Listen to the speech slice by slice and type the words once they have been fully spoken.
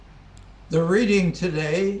The reading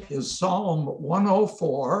today is Psalm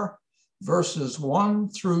 104, verses 1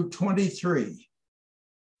 through 23.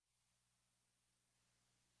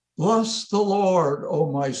 Bless the Lord, O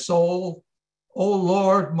my soul. O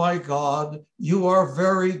Lord, my God, you are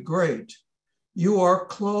very great. You are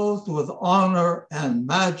clothed with honor and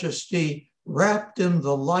majesty, wrapped in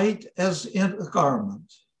the light as in a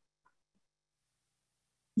garment.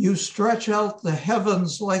 You stretch out the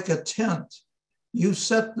heavens like a tent. You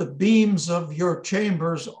set the beams of your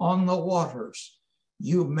chambers on the waters.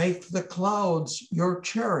 You make the clouds your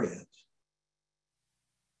chariot.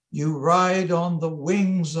 You ride on the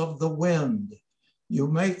wings of the wind. You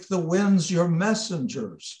make the winds your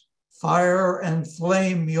messengers, fire and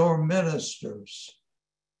flame your ministers.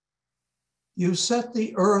 You set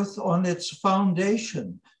the earth on its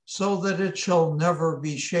foundation so that it shall never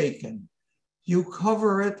be shaken. You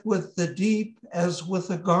cover it with the deep as with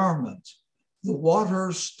a garment. The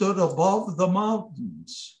waters stood above the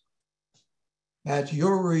mountains. At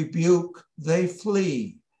your rebuke, they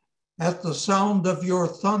flee. At the sound of your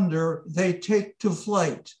thunder, they take to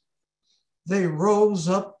flight. They rose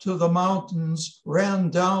up to the mountains,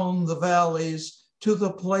 ran down the valleys to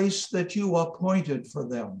the place that you appointed for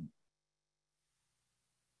them.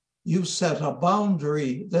 You set a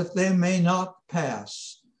boundary that they may not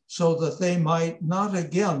pass, so that they might not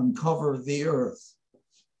again cover the earth.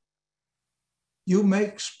 You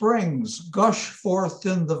make springs gush forth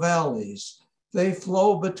in the valleys. They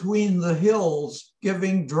flow between the hills,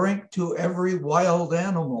 giving drink to every wild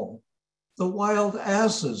animal. The wild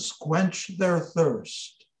asses quench their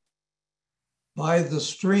thirst. By the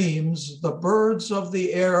streams, the birds of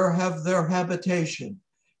the air have their habitation.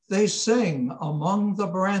 They sing among the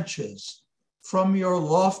branches. From your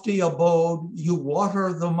lofty abode, you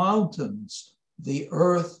water the mountains. The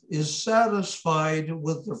earth is satisfied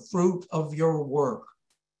with the fruit of your work.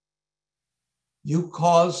 You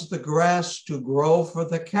cause the grass to grow for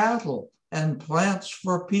the cattle and plants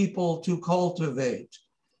for people to cultivate,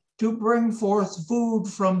 to bring forth food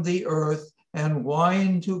from the earth and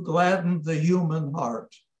wine to gladden the human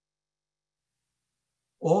heart.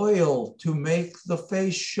 Oil to make the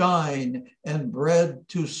face shine and bread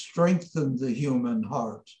to strengthen the human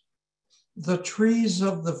heart. The trees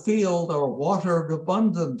of the field are watered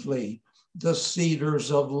abundantly, the cedars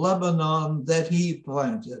of Lebanon that he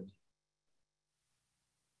planted.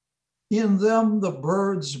 In them the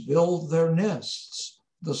birds build their nests.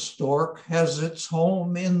 The stork has its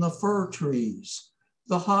home in the fir trees.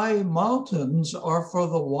 The high mountains are for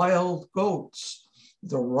the wild goats.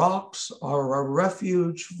 The rocks are a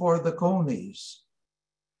refuge for the conies.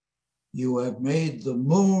 You have made the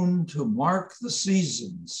moon to mark the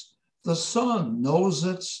seasons. The sun knows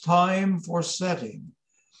its time for setting.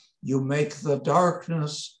 You make the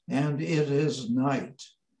darkness, and it is night,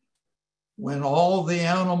 when all the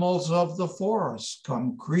animals of the forest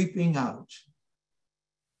come creeping out.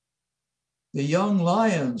 The young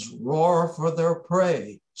lions roar for their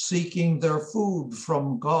prey, seeking their food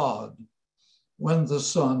from God. When the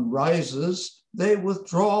sun rises, they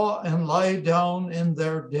withdraw and lie down in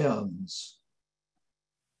their dens.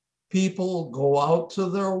 People go out to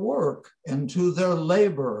their work and to their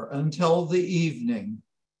labor until the evening.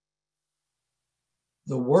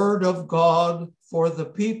 The word of God for the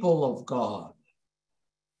people of God.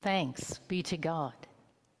 Thanks be to God.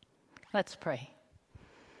 Let's pray.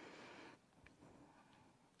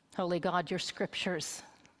 Holy God, your scriptures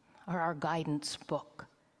are our guidance book.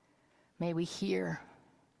 May we hear,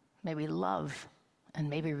 may we love, and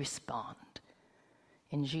may we respond.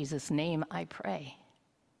 In Jesus' name I pray.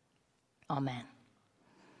 Amen.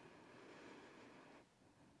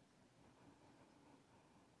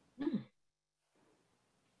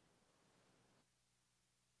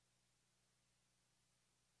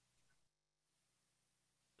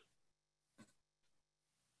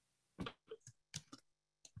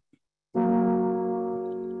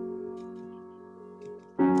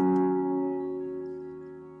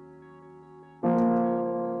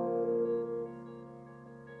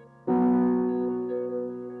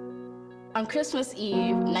 On Christmas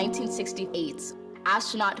Eve, 1968,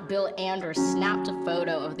 astronaut Bill Anders snapped a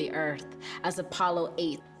photo of the Earth as Apollo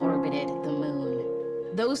 8 orbited the moon.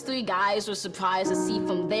 Those three guys were surprised to see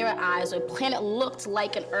from their eyes what a planet looked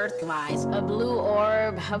like an Earthwise, a blue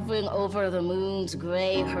orb hovering over the moon's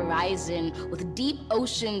gray horizon with deep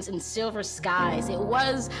oceans and silver skies. It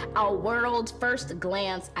was our world's first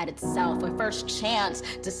glance at itself, a first chance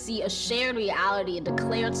to see a shared reality, a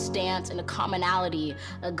declared stance, and a commonality,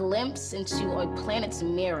 a glimpse into our planet's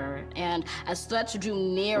mirror. And as threats drew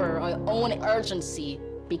nearer, our own urgency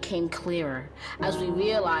became clearer as we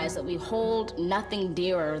realized that we hold nothing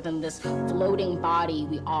dearer than this floating body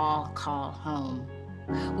we all call home.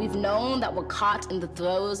 We've known that we're caught in the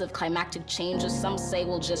throes of climactic changes some say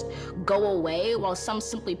will just go away, while some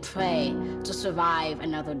simply pray to survive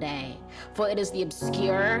another day. For it is the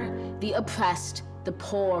obscure, the oppressed, the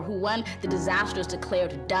poor who, when the disaster is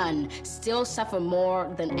declared done, still suffer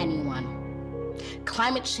more than anyone.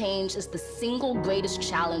 Climate change is the single greatest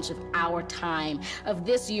challenge of our time. Of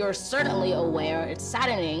this, you're certainly aware. It's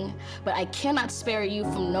saddening, but I cannot spare you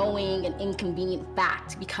from knowing an inconvenient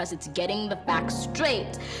fact, because it's getting the facts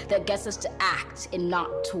straight that gets us to act and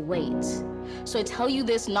not to wait. So I tell you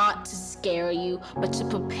this not to scare you, but to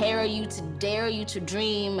prepare you, to dare you to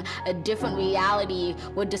dream a different reality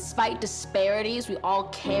where, despite disparities, we all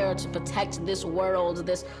care to protect this world,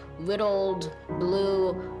 this riddled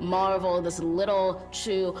blue marvel, this little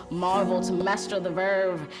true marvel, to master the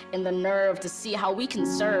verve and the nerve to see how we can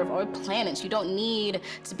serve our planet. You don't need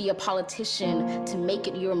to be a politician to make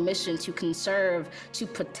it your mission to conserve, to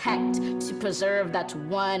protect, to preserve that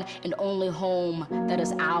one and only home that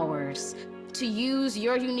is ours. To use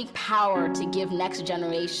your unique power to give next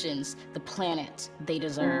generations the planet they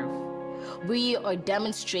deserve. We are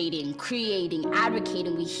demonstrating, creating,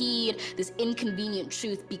 advocating. We heed this inconvenient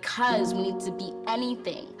truth because we need to be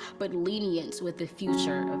anything but lenient with the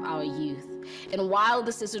future of our youth. And while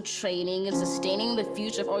this is a training in sustaining the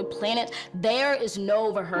future of our planet, there is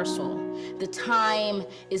no rehearsal. The time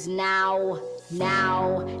is now,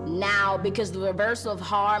 because the reversal of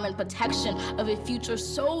harm and protection of a future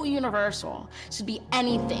so universal should be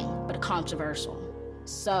anything but controversial.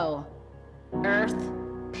 So, Earth,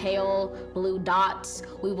 pale blue dots,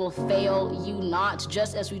 we will fail you not.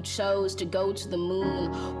 Just as we chose to go to the moon,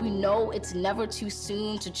 we know it's never too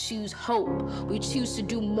soon to choose hope. We choose to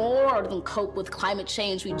do more than cope with climate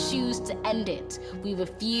change. We choose to end it. We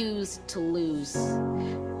refuse to lose.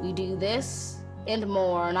 We do this and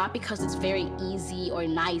more, not because it's very easy or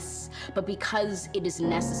nice, but because it is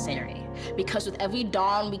necessary. Because with every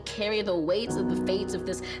dawn we carry the weight of the fates of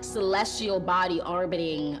this celestial body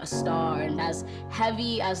orbiting a star, and as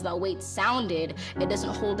heavy as that weight sounded, it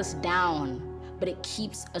doesn't hold us down, but it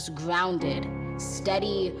keeps us grounded,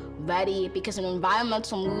 steady, ready, because an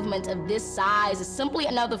environmental movement of this size is simply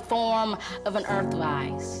another form of an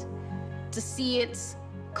Earthrise. To see it,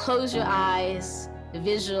 close your eyes,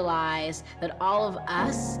 visualize that all of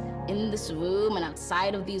us in this room and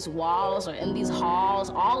outside of these walls or in these halls,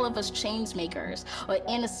 all of us change makers, or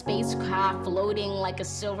in a spacecraft floating like a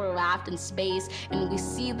silver raft in space, and we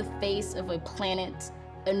see the face of a planet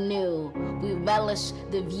anew. We relish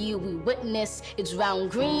the view, we witness its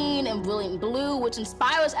round green and brilliant blue, which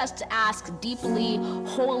inspires us to ask deeply,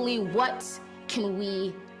 wholly, what can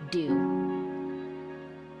we do?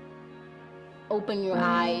 Open your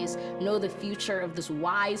eyes, know the future of this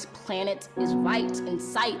wise planet is right in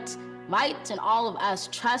sight, right in all of us.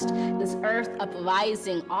 Trust this earth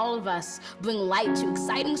uprising, all of us bring light to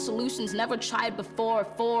exciting solutions never tried before,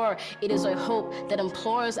 for it is our hope that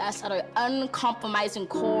implores us at our uncompromising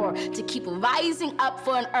core to keep rising up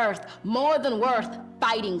for an earth more than worth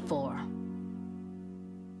fighting for.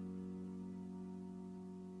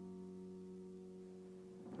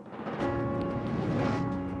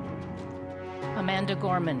 Amanda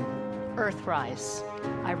Gorman, Earthrise.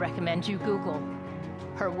 I recommend you Google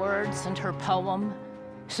her words and her poem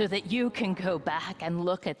so that you can go back and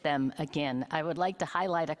look at them again. I would like to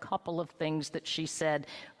highlight a couple of things that she said.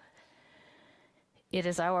 It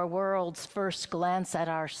is our world's first glance at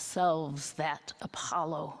ourselves, that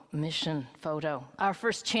Apollo mission photo. Our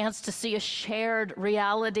first chance to see a shared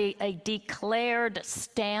reality, a declared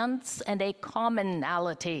stance, and a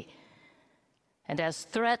commonality. And as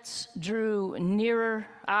threats drew nearer,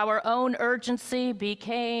 our own urgency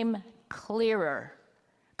became clearer.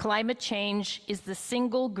 Climate change is the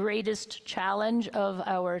single greatest challenge of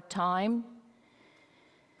our time.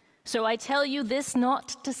 So I tell you this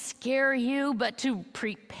not to scare you, but to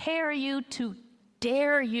prepare you, to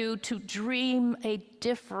dare you to dream a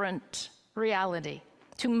different reality,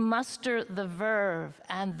 to muster the verve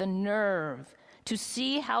and the nerve, to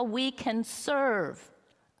see how we can serve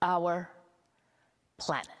our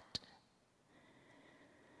planet.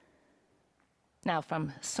 Now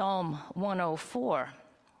from Psalm 104,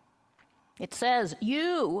 it says,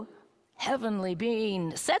 "You, heavenly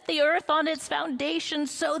being, set the earth on its foundation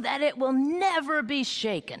so that it will never be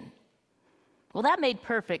shaken." Well, that made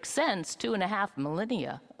perfect sense 2.5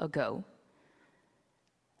 millennia ago.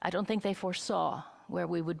 I don't think they foresaw where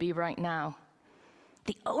we would be right now.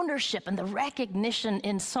 The ownership and the recognition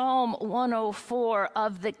in Psalm 104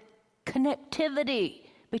 of the connectivity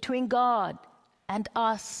between God and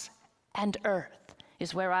us and earth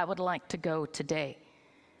is where I would like to go today.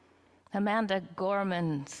 Amanda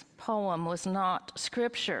Gorman's poem was not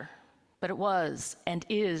scripture, but it was and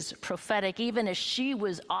is prophetic, even as she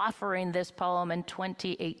was offering this poem in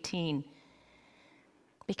 2018.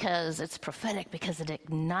 Because it's prophetic, because it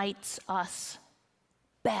ignites us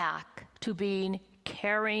back to being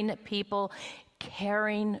caring people,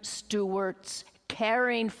 caring stewards,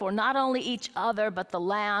 caring for not only each other, but the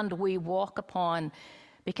land we walk upon,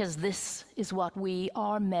 because this is what we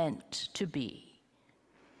are meant to be.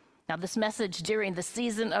 Now, this message during the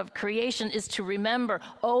season of creation is to remember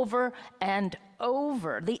over and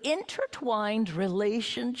over the intertwined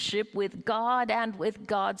relationship with God and with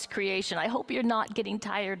God's creation. I hope you're not getting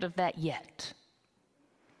tired of that yet.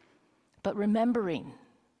 But remembering,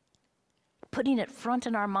 putting it front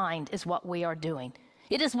in our mind is what we are doing.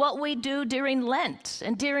 It is what we do during Lent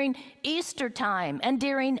and during Easter time and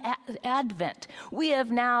during Advent. We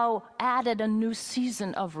have now added a new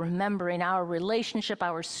season of remembering our relationship,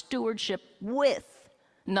 our stewardship with,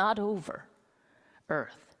 not over,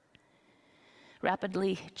 Earth.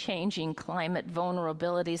 Rapidly changing climate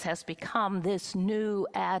vulnerabilities has become this new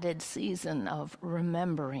added season of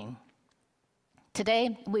remembering.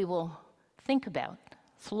 Today, we will think about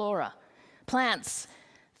flora, plants,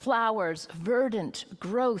 flowers, verdant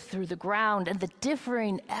growth through the ground, and the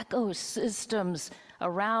differing ecosystems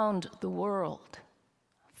around the world.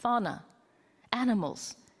 Fauna,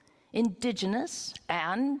 animals, indigenous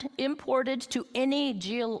and imported to any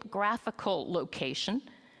geographical location.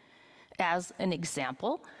 As an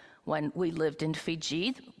example, when we lived in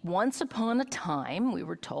Fiji, once upon a time, we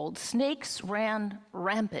were told, snakes ran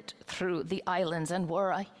rampant through the islands and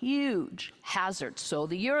were a huge hazard. So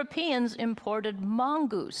the Europeans imported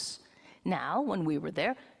mongoose. Now, when we were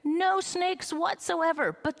there, no snakes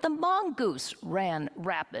whatsoever, but the mongoose ran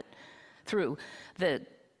rampant through the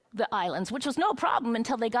islands, which was no problem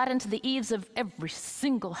until they got into the eaves of every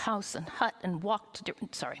single house and hut and walked.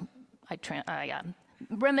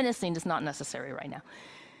 Reminiscing is not necessary right now.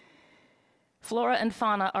 Flora and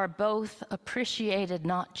fauna are both appreciated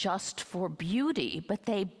not just for beauty, but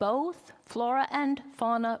they both, flora and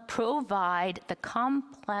fauna, provide the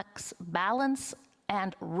complex balance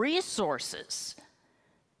and resources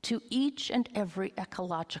to each and every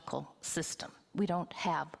ecological system. We don't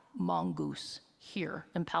have mongoose here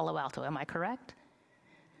in Palo Alto, am I correct?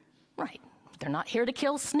 Right, they're not here to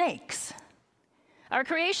kill snakes. Our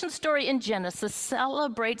creation story in Genesis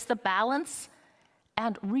celebrates the balance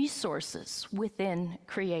and resources within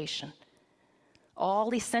creation.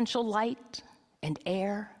 All essential light and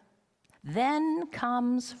air. Then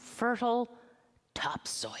comes fertile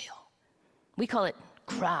topsoil. We call it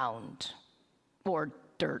ground or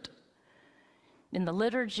dirt. In the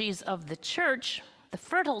liturgies of the church, the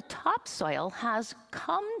fertile topsoil has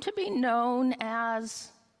come to be known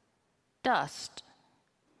as dust,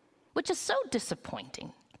 which is so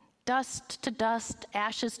disappointing. Dust to dust,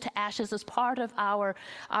 ashes to ashes is part of our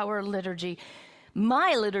liturgy.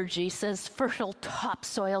 My liturgy says fertile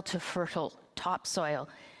topsoil to fertile topsoil,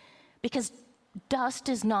 because dust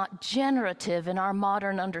is not generative in our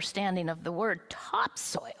modern understanding of the word.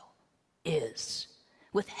 Topsoil is.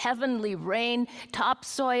 With heavenly rain,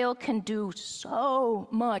 topsoil can do so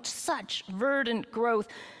much, such verdant growth,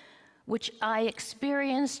 which I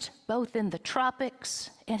experienced both in the tropics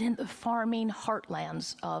and in the farming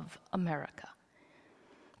heartlands of America.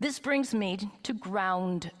 This brings me to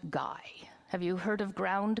ground guy. Have you heard of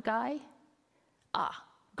ground guy?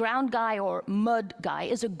 Ground guy or mud guy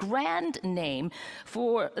is a grand name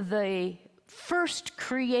for the first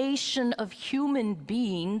creation of human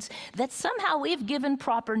beings that somehow we've given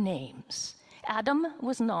proper names. Adam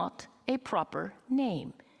was not a proper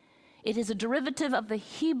name. It is a derivative of the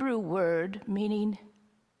Hebrew word meaning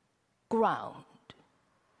ground.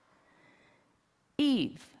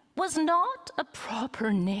 Eve was not a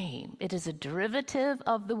proper name. It is a derivative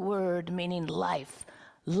of the word meaning life,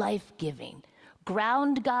 life-giving.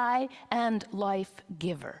 Ground guy and life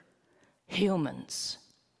giver. Humans.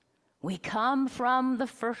 We come from the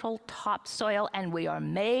fertile topsoil and we are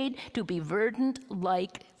made to be verdant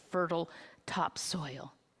like fertile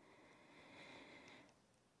topsoil.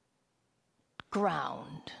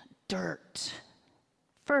 Ground, dirt,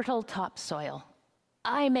 fertile topsoil.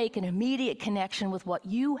 I make an immediate connection with what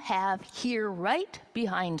you have here right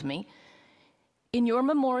behind me in your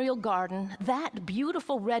memorial garden, that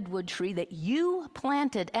beautiful redwood tree that you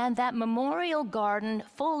planted, and that memorial garden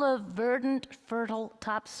full of verdant, fertile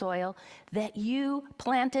topsoil that you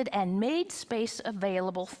planted and made space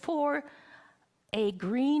available for a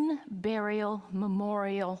green burial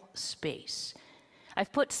memorial space.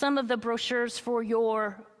 I've put some of the brochures for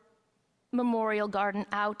your memorial garden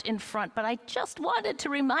out in front, but I just wanted to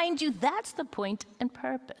remind you that's the point and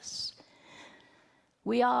purpose.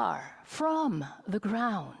 We are from the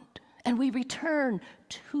ground, and we return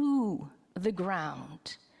to the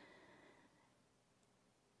ground,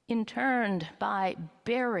 interned by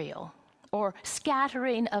burial or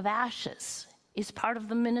scattering of ashes is part of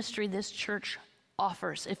the ministry this church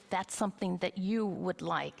offers, if that's something that you would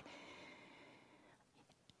like.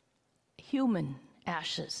 Human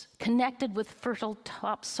ashes connected with fertile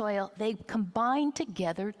topsoil, they combine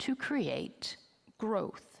together to create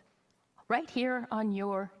growth right here on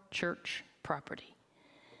your church property.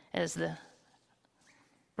 As the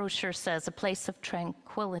brochure says, a place of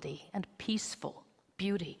tranquility and peaceful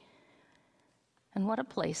beauty. And what a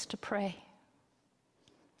place to pray.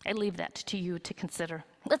 I leave that to you to consider.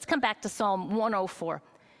 Let's come back to Psalm 104.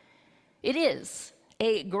 It is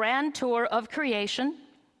a grand tour of creation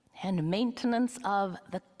and maintenance of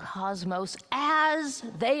the cosmos as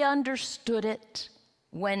they understood it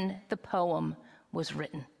when the poem was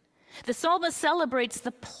written. The psalmist celebrates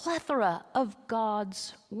the plethora of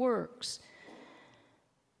God's works.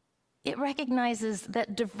 It recognizes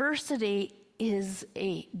that diversity is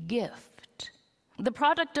a gift. The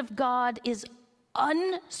product of God is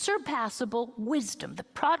unsurpassable wisdom. The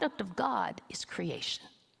product of God is creation.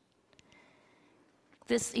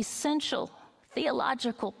 This essential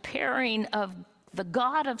theological pairing of the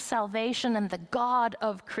God of salvation and the God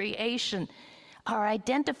of creation are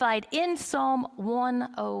identified in Psalm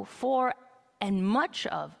 104 and much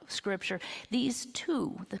of Scripture. These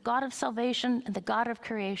two, the God of salvation and the God of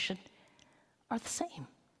creation, are the same.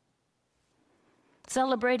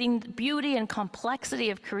 Celebrating the beauty and complexity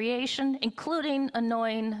of creation, including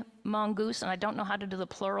annoying mongoose, and I don't know how to do the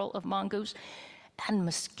plural of mongoose, and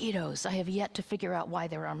mosquitoes. I have yet to figure out why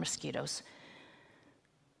there are mosquitoes.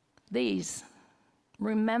 These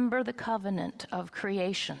remember the covenant of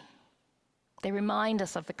creation. They remind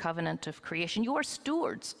us of the covenant of creation. You are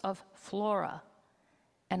stewards of flora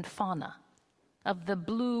and fauna, of the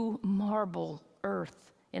blue marble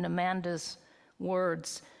earth, in Amanda's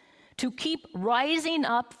words, to keep rising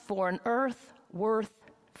up for an earth worth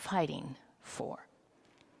fighting for.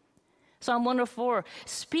 Psalm 104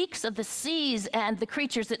 speaks of the seas and the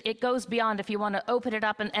creatures. It goes beyond, if you want to open it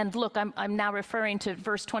up and look. I'm now referring to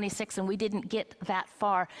verse 26, and we didn't get that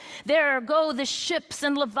far. There go the ships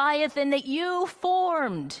and Leviathan that you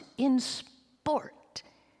formed in sport.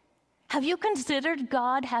 Have you considered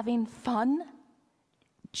God having fun,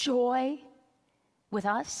 joy with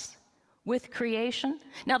us? With creation?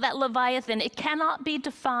 Now that Leviathan, it cannot be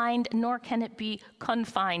defined, nor can it be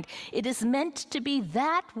confined. It is meant to be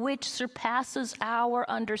that which surpasses our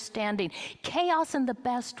understanding. Chaos in the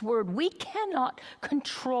best word. We cannot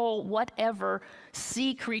control whatever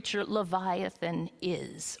sea creature Leviathan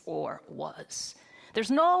is or was.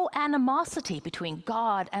 There's no animosity between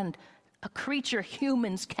God and a creature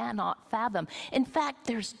humans cannot fathom. In fact,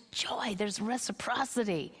 there's joy, there's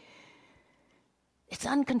reciprocity. It's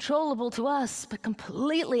uncontrollable to us, but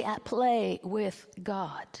completely at play with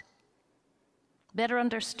God. Better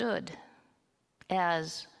understood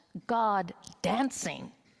as God dancing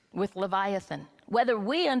with Leviathan, whether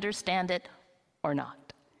we understand it or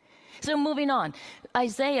not. So moving on,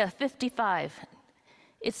 Isaiah 55.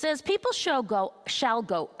 It says, people shall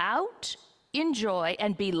go out in joy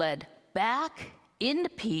and be led back in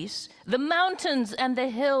peace. The mountains and the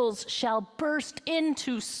hills shall burst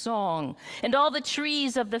into song, and all the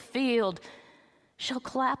trees of the field shall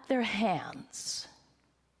clap their hands.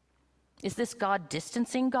 Is this God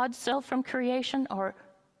distancing God's self from creation or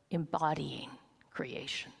embodying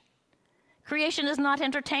creation? Creation is not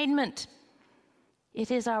entertainment.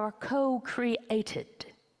 It is our co-created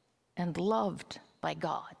and loved by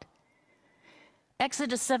God.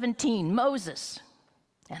 Exodus 17, Moses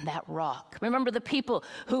and that rock. Remember the people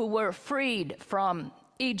who were freed from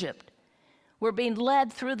Egypt, were being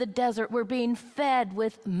led through the desert, were being fed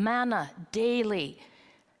with manna daily.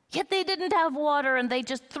 Yet they didn't have water, and they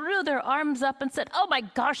just threw their arms up and said, oh my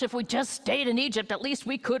gosh, if we just stayed in Egypt, at least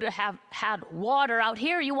we could have had water. Out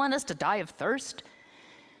here, you want us to die of thirst?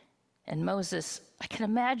 And Moses, I can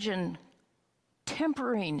imagine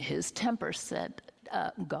tempering his temper, said,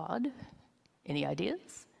 God, any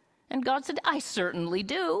ideas? And God said, I certainly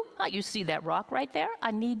do. You see that rock right there?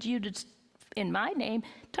 I need you to, in my name,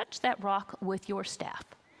 touch that rock with your staff.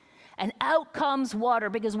 And out comes water,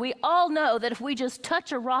 because we all know that if we just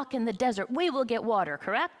touch a rock in the desert, we will get water,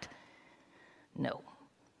 correct? No.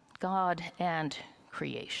 God and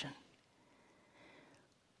creation.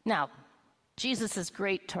 Now, Jesus'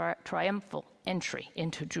 great triumphal entry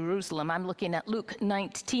into Jerusalem. I'm looking at Luke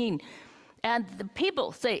 19. And the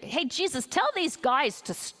people say, hey, Jesus, tell these guys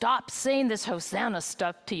to stop saying this Hosanna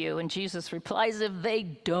stuff to you. And Jesus replies, if they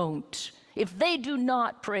do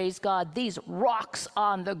not praise God, these rocks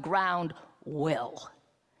on the ground will.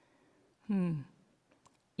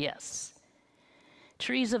 Yes.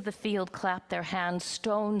 Trees of the field clap their hands,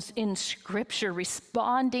 stones in Scripture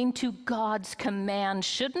responding to God's command.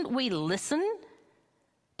 Shouldn't we listen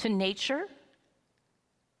to nature,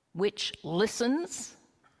 which listens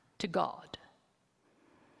to God?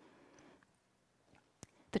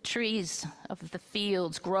 The trees of the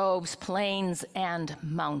fields, groves, plains, and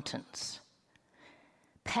mountains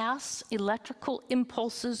pass electrical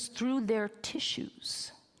impulses through their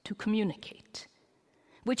tissues to communicate,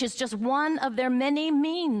 which is just one of their many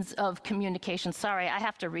means of communication. Sorry, I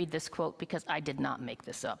have to read this quote because I did not make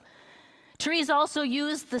this up. Trees also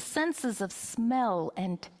use the senses of smell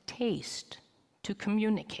and taste to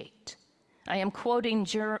communicate. I am quoting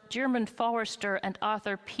German forester and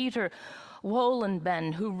author Peter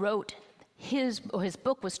Wohlenben, who wrote his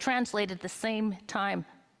book was translated the same time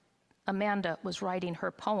Amanda was writing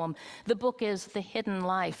her poem. The book is The Hidden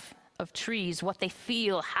Life of Trees, what they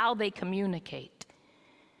feel, how they communicate.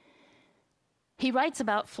 He writes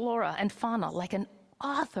about flora and fauna like an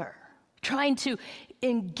author, trying to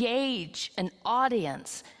engage an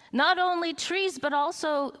audience, not only trees, but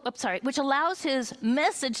also, which allows his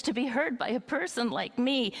message to be heard by a person like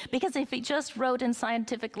me, because if he just wrote in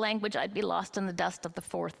scientific language, I'd be lost in the dust of the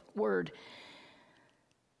fourth word.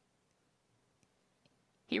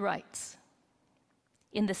 He writes,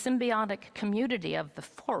 in the symbiotic community of the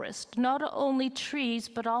forest, not only trees,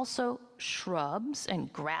 but also shrubs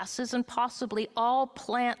and grasses and possibly all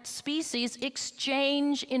plant species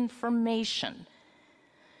exchange information.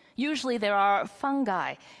 Usually there are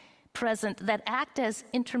fungi present that act as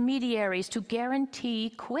intermediaries to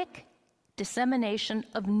guarantee quick dissemination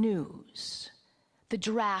of news. The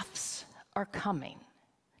giraffes are coming.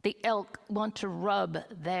 The elk want to rub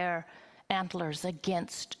their antlers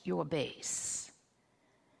against your base.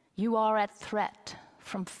 You are at threat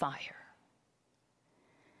from fire.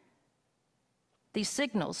 These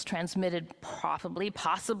signals transmitted possibly,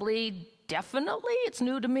 definitely, it's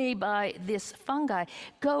new to me, by this fungi,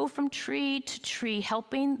 go from tree to tree,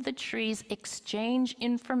 helping the trees exchange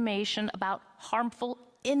information about harmful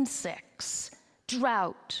insects,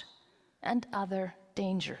 drought, and other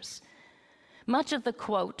dangers. Much of the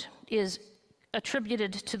quote is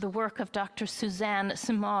attributed to the work of Dr. Suzanne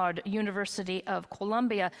Simard, University of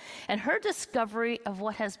Columbia, and her discovery of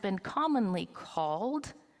what has been commonly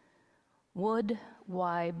called Wood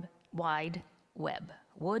Wide Web.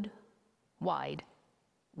 Wood Wide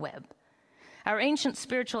Web. Our ancient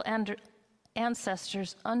spiritual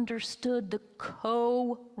ancestors understood the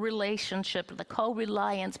co-relationship, the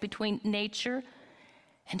co-reliance between nature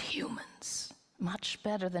and humans much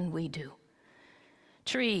better than we do.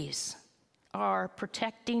 Trees are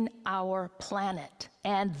protecting our planet,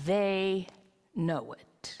 and they know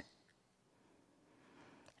it.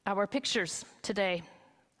 Our pictures today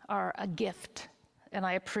are a gift, and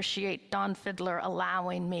I appreciate Don Fiedler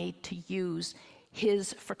allowing me to use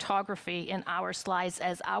his photography in our slides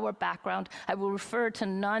as our background. I will refer to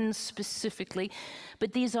none specifically,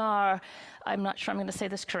 but these are, I'm not sure I'm going to say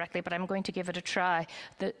this correctly, but I'm going to give it a try.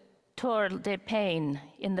 The Torre del Paine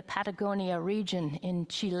in the Patagonia region in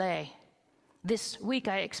Chile. This week,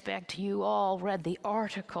 I expect you all read the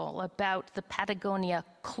article about the Patagonia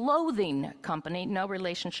Clothing Company, no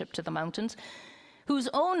relationship to the mountains, whose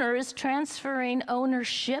owner is transferring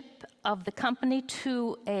ownership of the company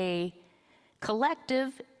to a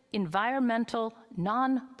collective environmental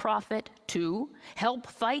nonprofit to help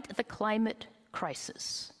fight the climate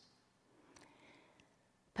crisis.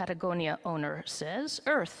 Patagonia owner says,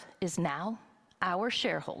 Earth is now our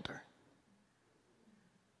shareholder.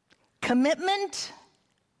 Commitment?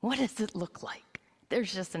 What does it look like?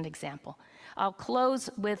 There's just an example. I'll close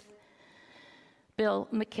with Bill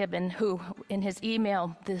McKibben, who in his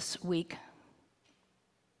email this week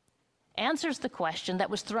answers the question that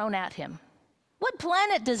was thrown at him. What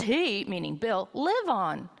planet does he, meaning Bill, live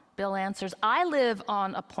on? Bill answers, I live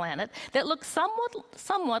on a planet that looks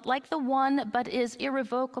somewhat like the one, but is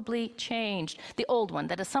irrevocably changed. The old one,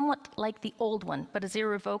 that is somewhat like the old one, but is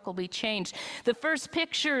irrevocably changed. The first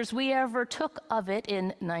pictures we ever took of it in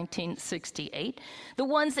 1968, the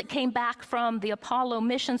ones that came back from the Apollo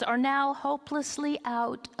missions, are now hopelessly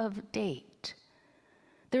out of date.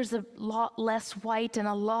 There's a lot less white and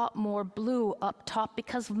a lot more blue up top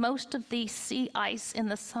because most of the sea ice in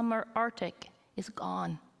the summer Arctic is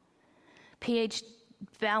gone.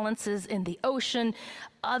 balances in the ocean,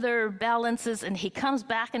 other balances, and he comes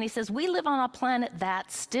back and he says, we live on a planet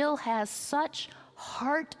that still has such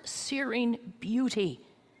heart-searing beauty.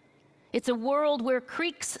 It's a world where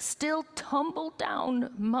creeks still tumble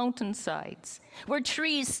down mountainsides, where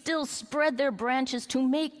trees still spread their branches to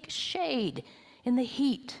make shade in the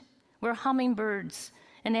heat, where hummingbirds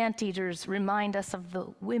and anteaters remind us of the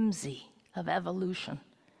whimsy of evolution,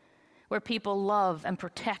 where people love and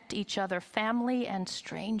protect each other, family and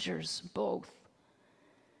strangers both.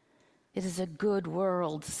 It is a good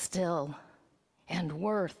world still, and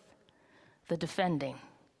worth the defending.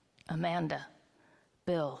 Amanda,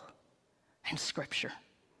 Bill, and Scripture.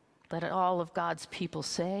 Let all of God's people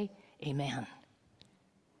say, amen.